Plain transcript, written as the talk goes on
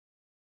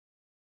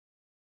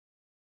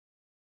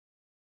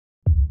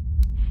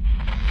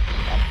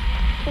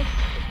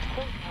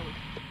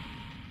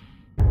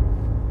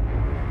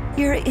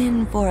You're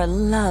in for a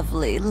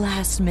lovely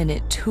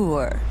last-minute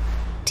tour,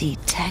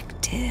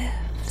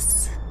 detectives.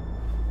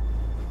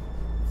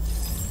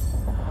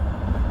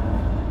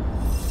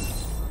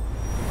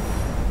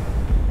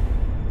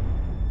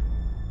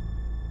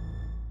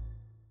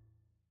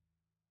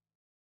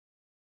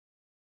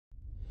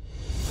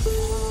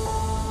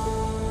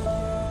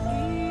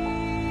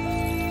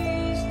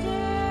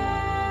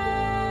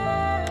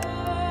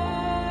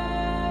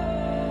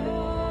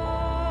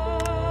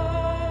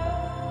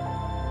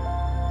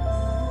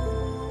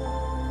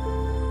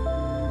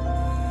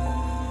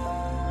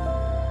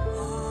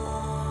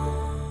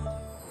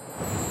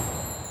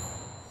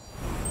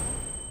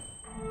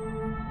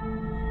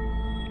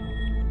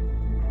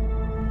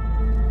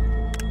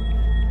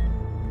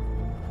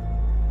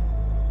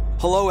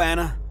 Hello,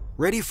 Anna.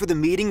 Ready for the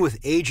meeting with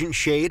Agent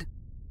Shade?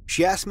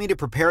 She asked me to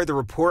prepare the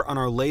report on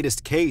our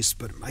latest case,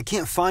 but I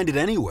can't find it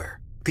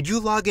anywhere. Could you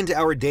log into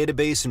our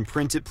database and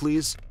print it,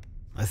 please?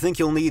 I think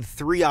you'll need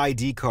 3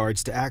 ID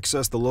cards to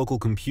access the local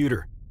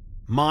computer.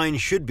 Mine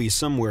should be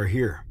somewhere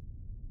here.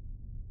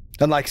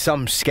 Unlike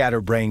some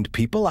scatterbrained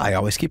people, I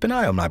always keep an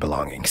eye on my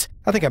belongings.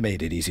 I think I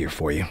made it easier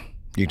for you.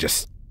 You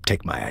just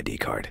take my ID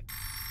card.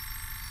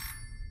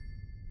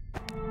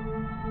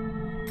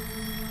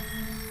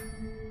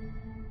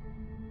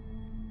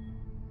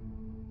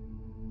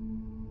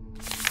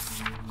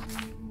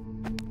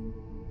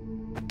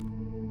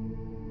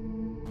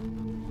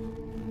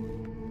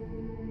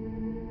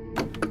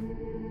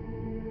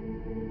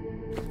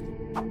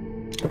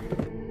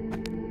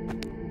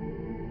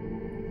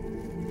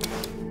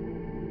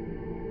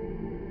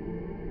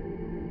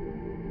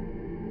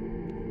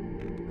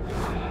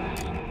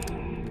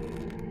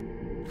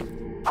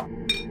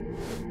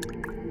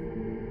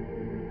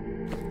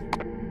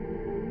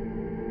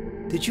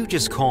 Did you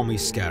just call me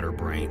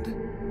scatterbrained?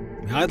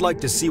 I'd like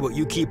to see what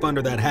you keep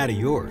under that hat of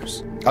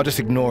yours. I'll just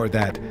ignore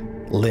that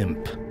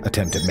limp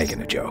attempt at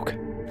making a joke.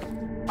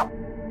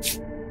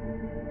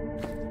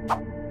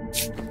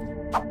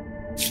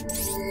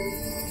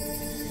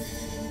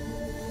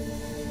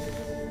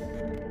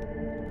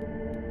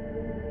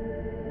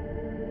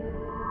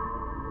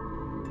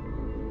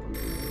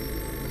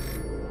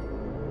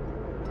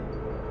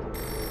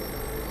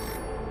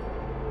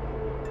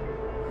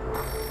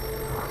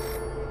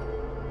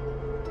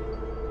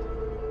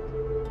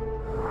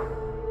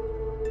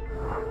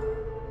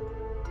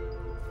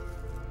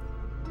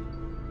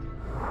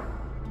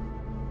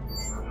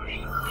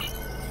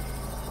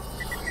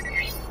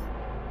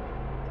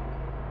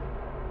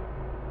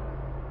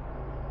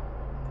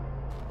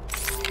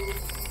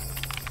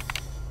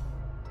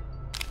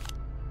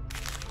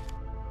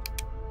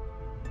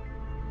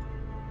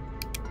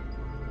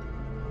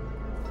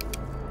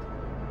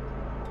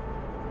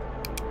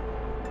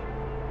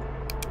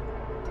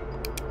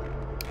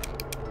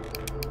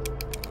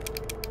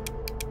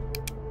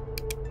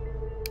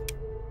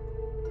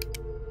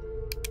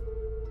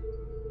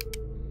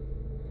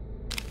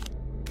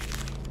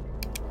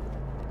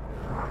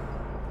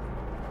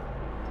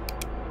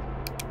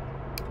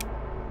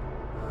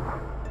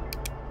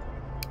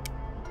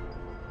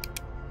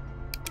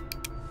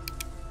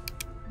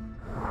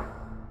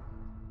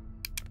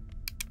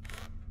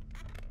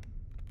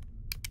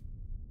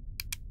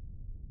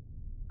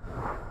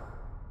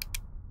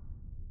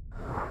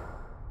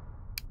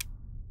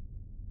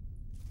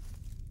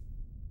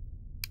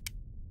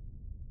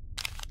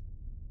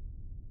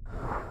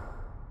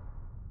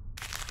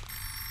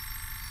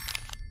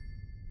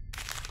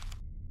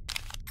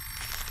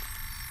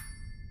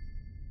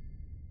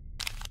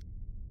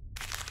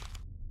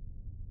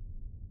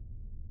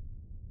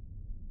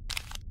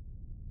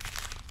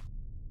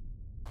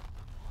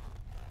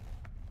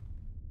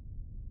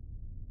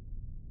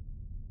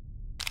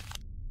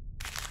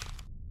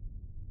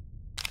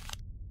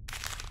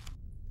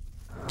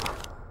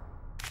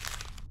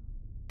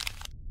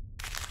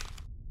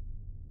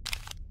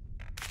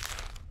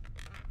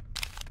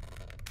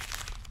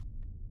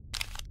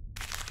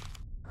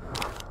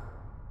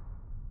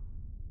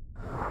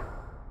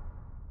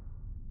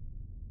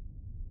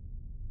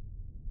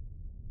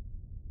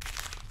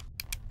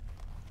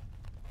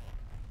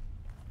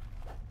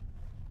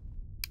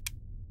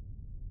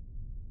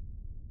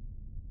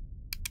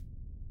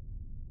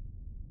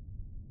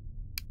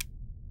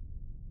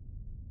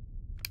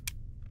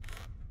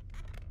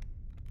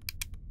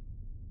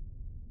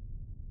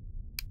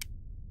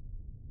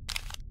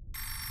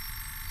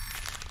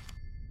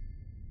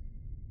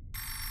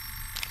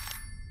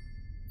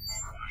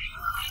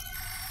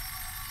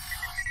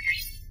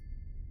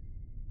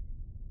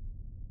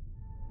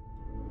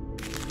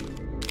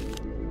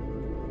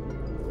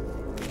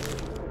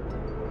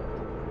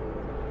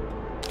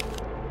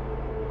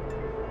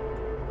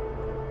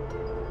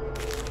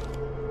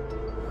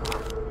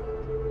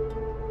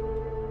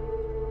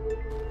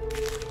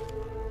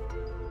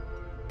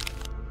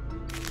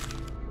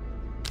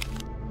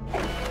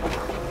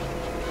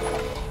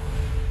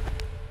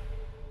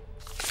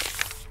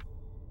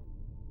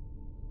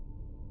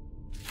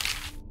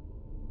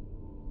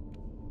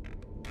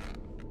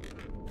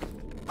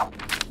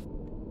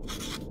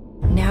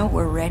 Now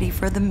we're ready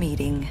for the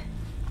meeting.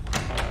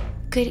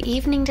 Good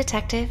evening,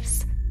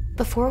 detectives.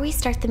 Before we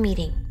start the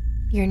meeting,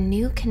 your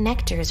new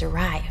connectors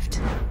arrived.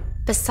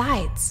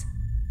 Besides,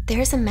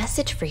 there's a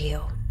message for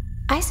you.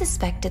 I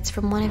suspect it's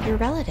from one of your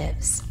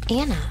relatives,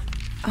 Anna.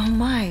 Oh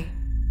my,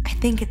 I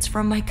think it's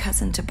from my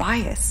cousin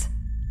Tobias.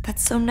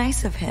 That's so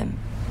nice of him.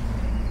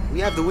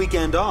 We have the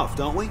weekend off,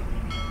 don't we?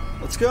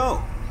 Let's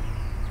go.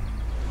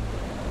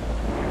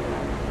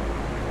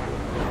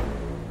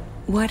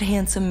 What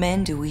handsome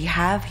men do we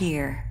have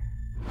here?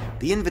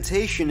 The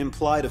invitation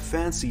implied a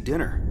fancy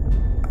dinner.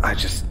 I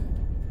just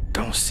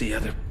don't see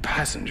other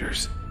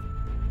passengers.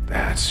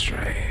 That's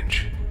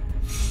strange.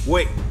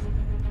 Wait,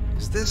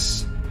 is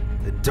this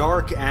the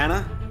Dark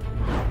Anna?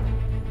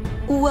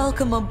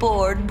 Welcome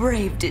aboard,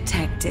 brave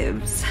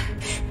detectives.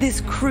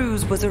 This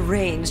cruise was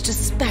arranged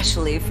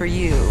especially for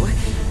you.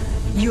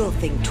 You'll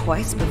think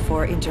twice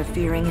before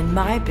interfering in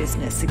my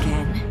business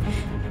again.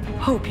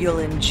 Hope you'll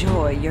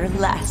enjoy your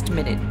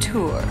last-minute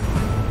tour.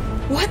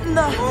 What in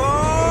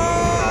the...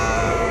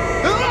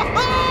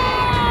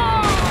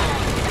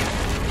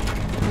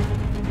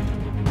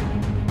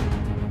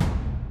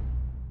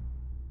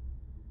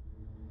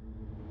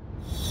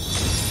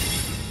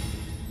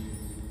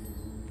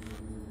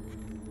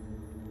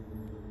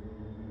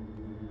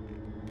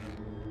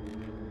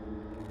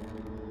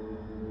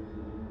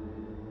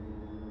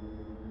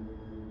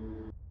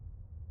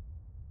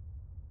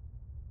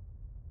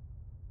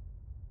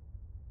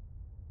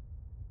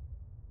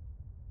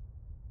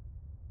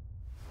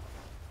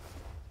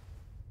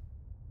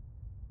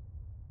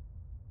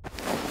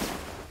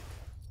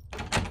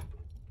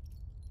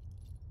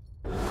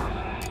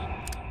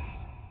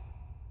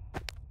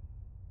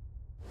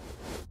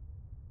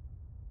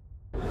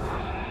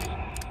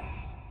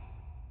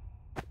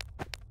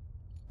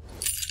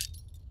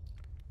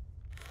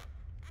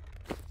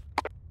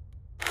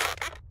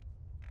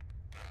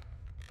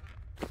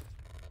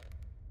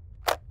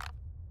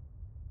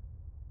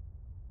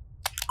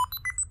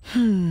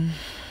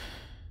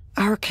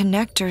 Our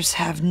connectors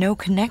have no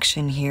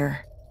connection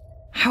here.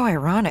 How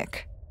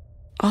ironic.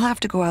 I'll have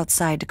to go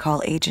outside to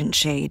call Agent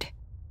Shade.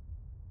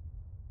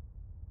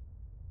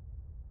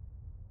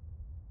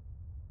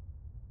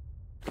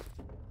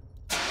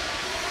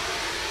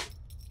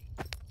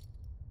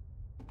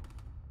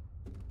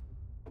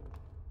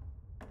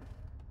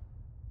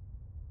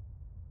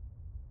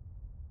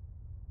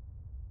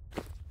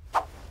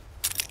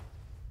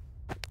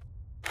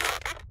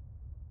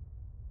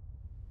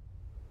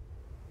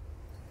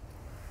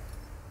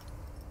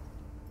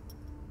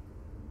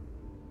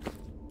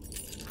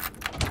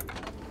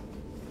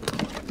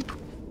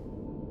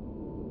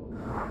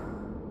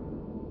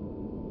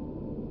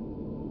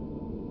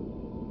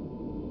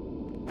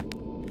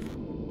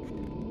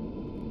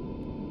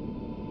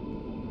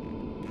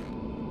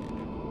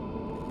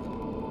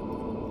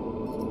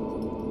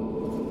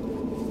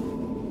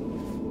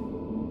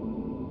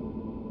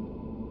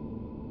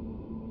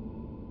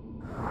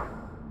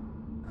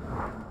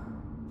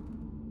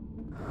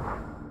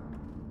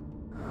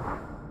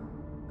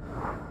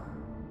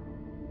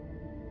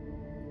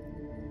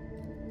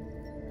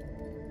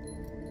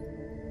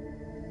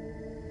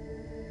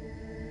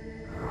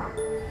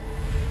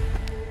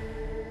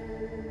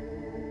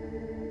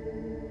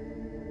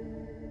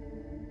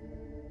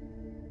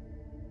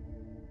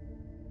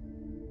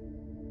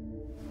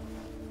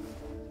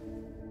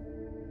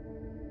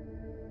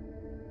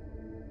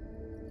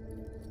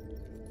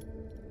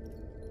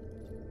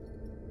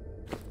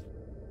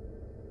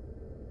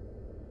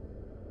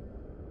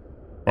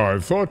 I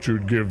thought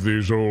you'd give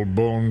these old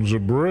bones a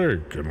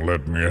break and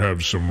let me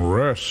have some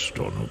rest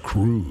on a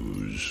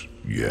cruise.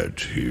 Yet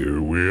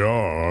here we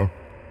are.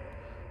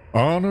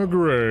 Anna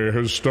Gray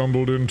has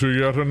stumbled into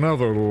yet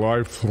another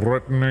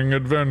life-threatening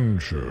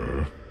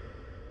adventure.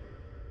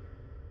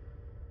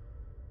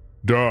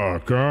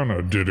 Dark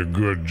Anna did a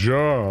good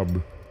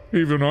job.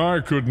 Even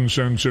I couldn't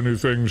sense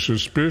anything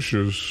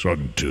suspicious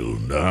until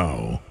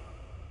now.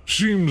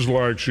 Seems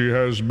like she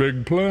has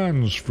big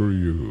plans for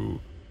you.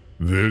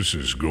 This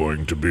is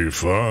going to be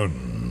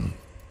fun.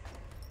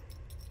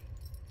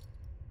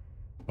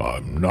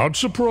 I'm not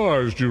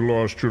surprised you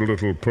lost your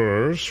little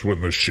purse when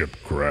the ship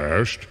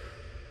crashed.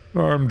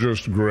 I'm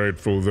just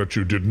grateful that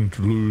you didn't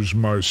lose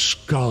my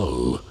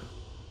skull.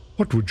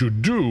 What would you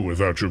do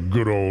without your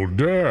good old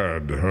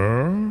dad,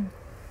 huh?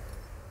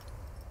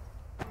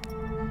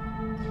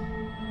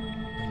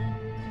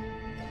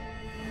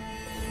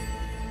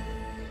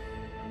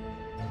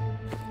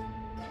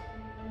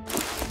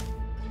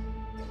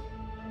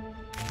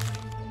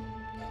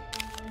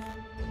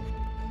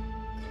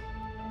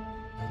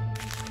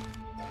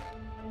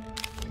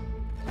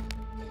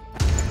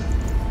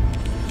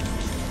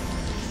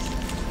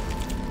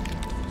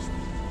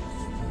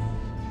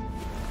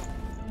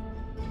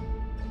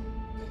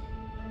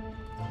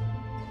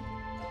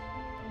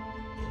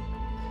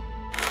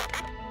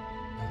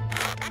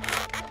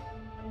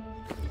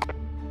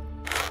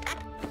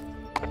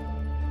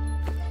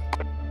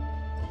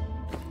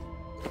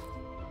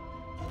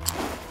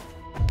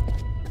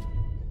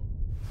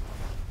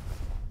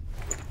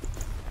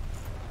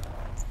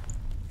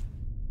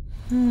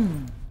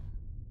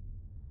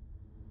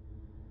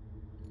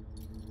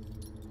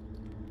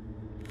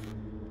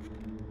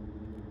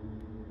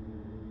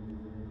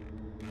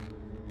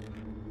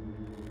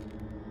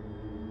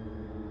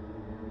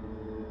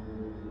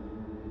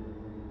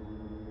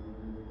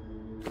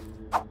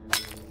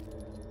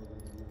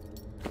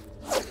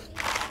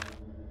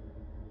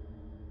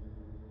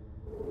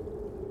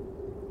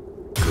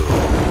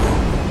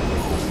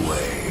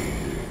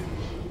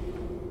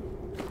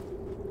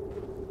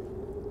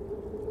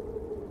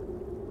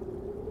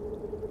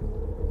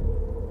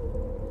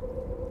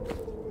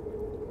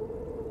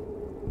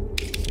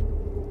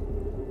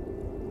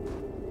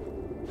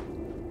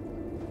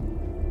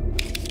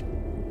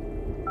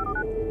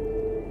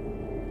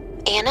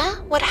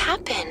 What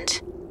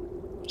happened?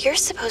 You're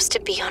supposed to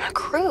be on a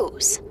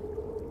cruise.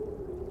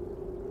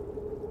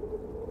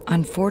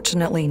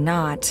 Unfortunately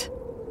not.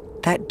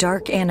 That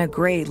dark Anna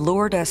Gray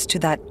lured us to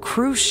that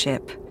cruise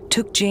ship,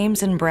 took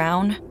James and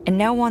Brown, and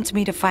now wants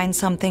me to find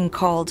something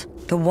called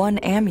the One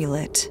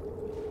Amulet.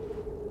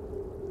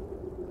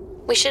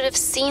 We should have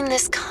seen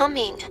this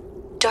coming.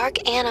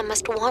 Dark Anna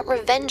must want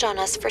revenge on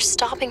us for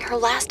stopping her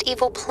last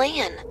evil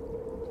plan.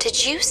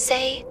 Did you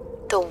say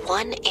the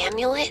One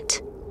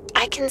Amulet?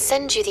 I can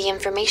send you the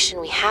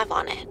information we have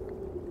on it.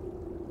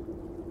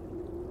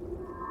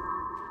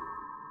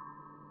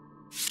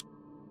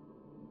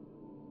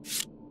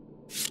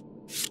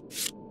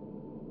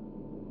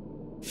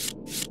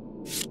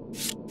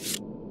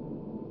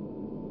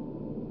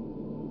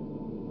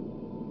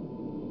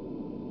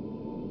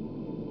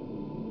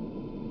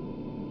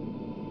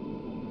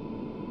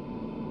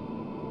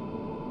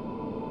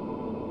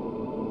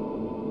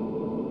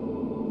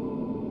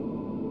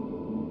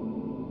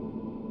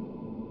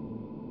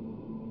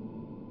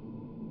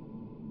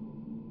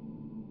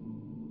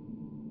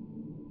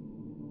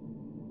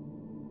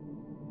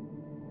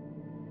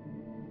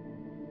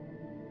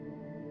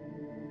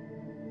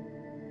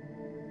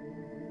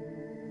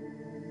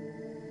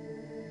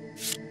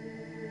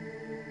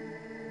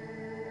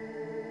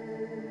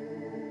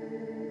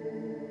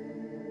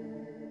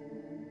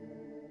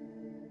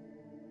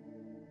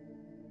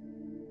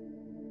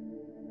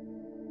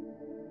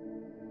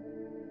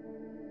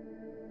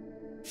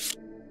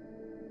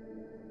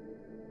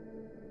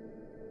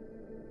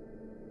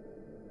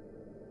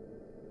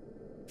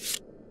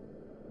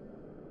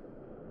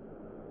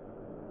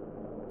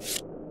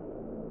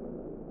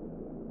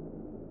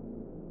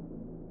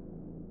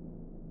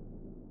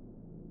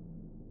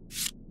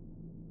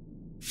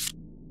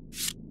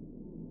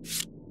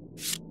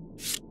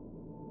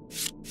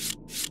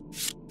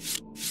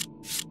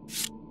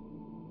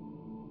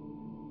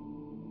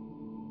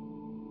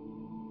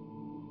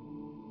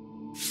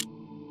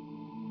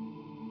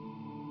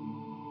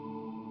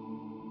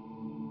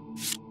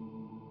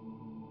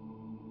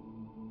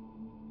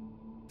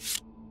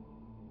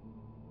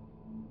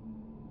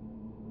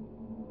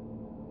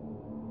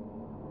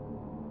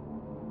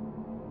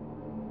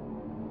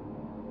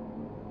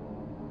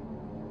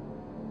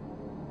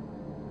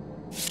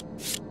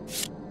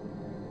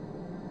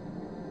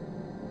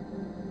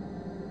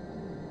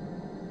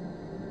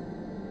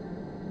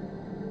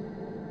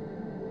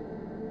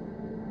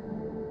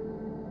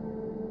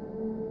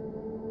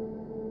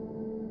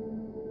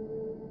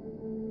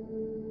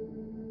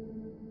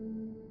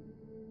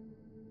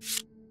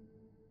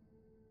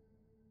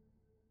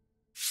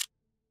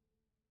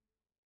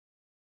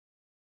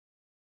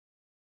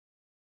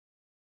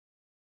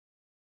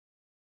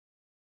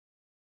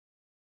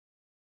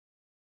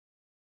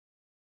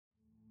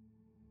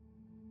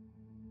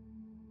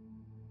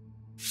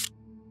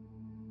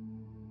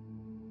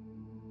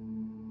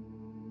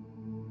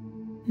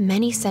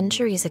 Many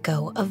centuries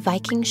ago, a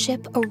Viking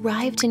ship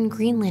arrived in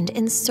Greenland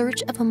in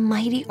search of a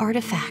mighty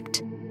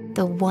artifact,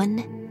 the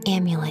One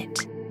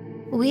Amulet.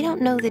 We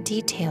don't know the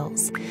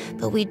details,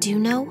 but we do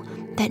know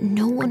that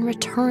no one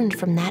returned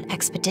from that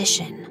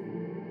expedition.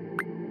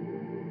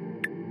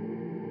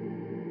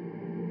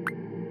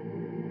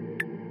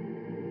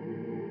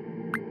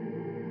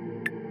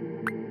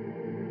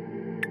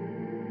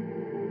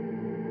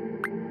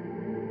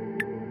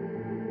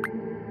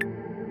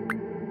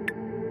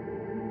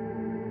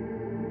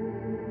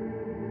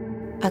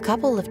 A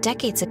couple of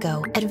decades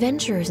ago,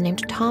 adventurers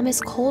named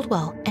Thomas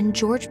Coldwell and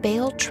George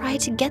Bale tried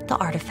to get the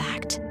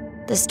artifact.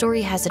 The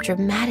story has a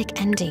dramatic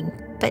ending,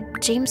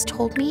 but James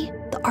told me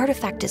the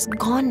artifact is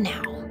gone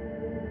now.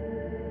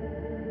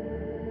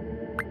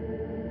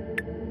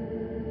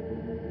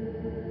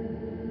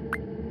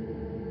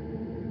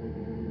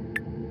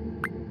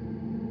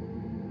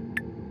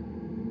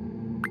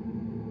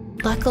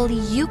 Luckily,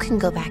 you can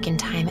go back in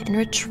time and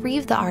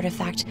retrieve the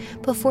artifact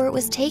before it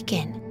was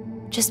taken.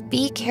 Just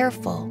be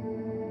careful.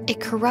 It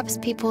corrupts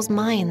people's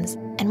minds,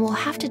 and we'll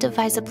have to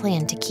devise a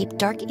plan to keep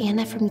Dark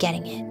Anna from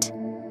getting it.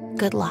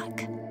 Good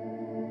luck.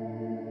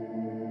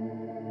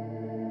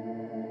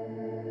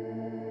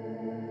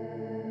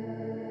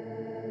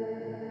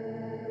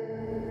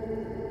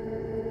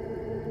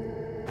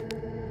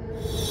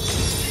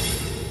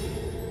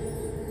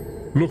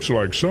 Looks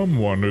like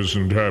someone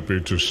isn't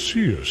happy to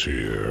see us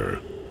here.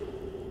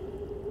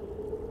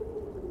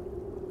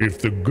 If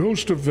the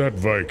ghost of that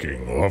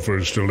Viking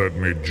offers to let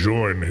me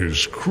join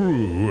his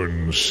crew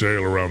and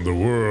sail around the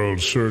world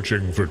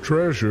searching for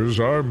treasures,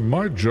 I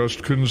might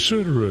just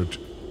consider it.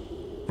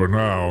 For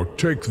now,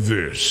 take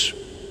this.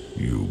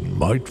 You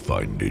might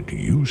find it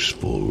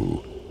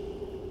useful.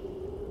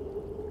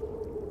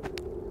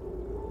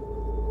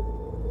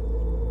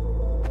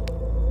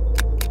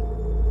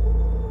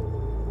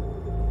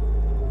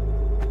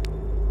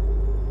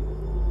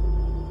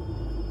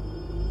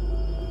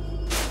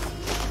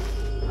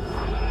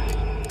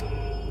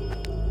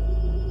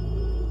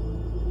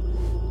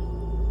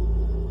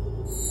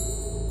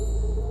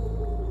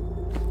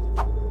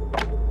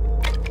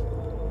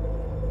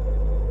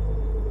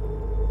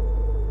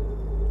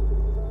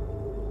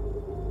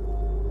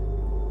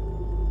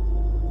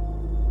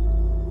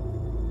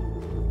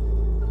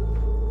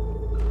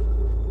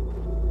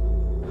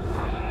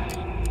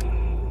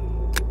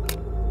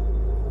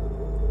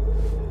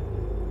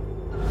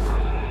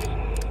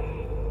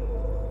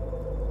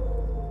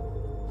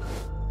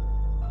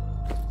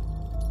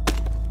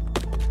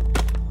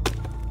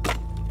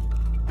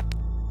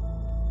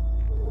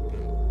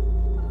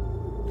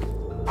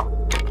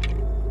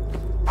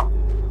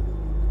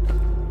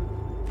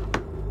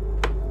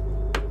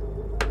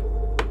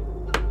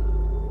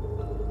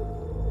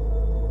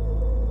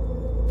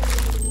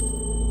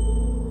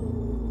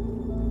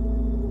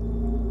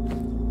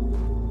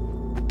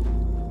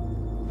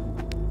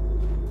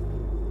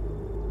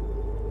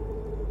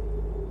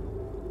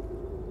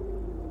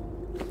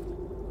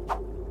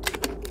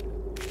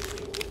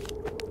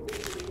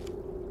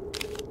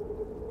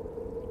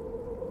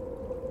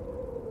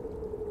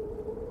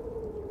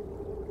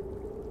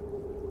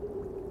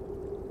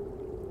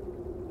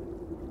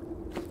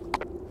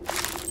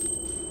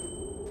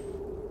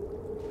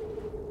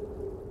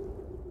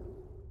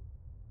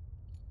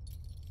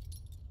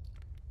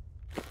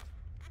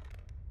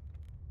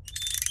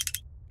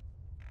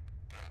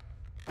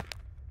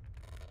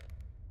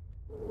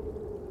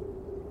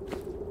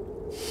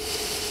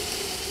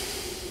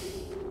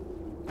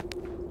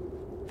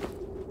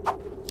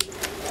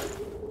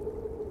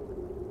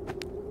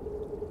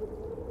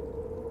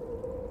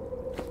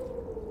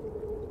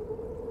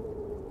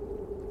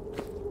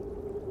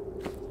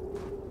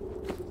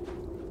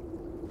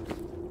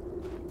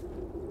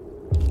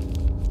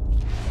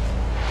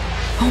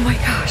 Oh my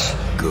gosh.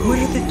 What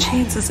are the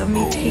chances of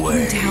me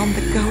taking down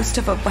the ghost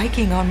of a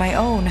Viking on my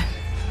own?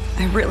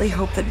 I really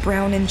hope that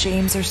Brown and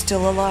James are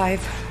still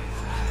alive.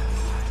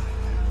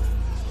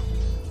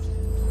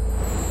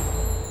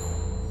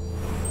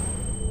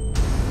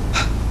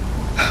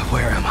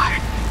 Where am I?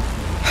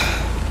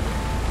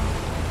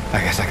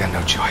 I guess I got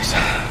no choice.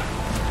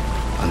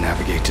 I'll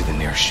navigate to the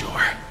near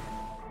shore.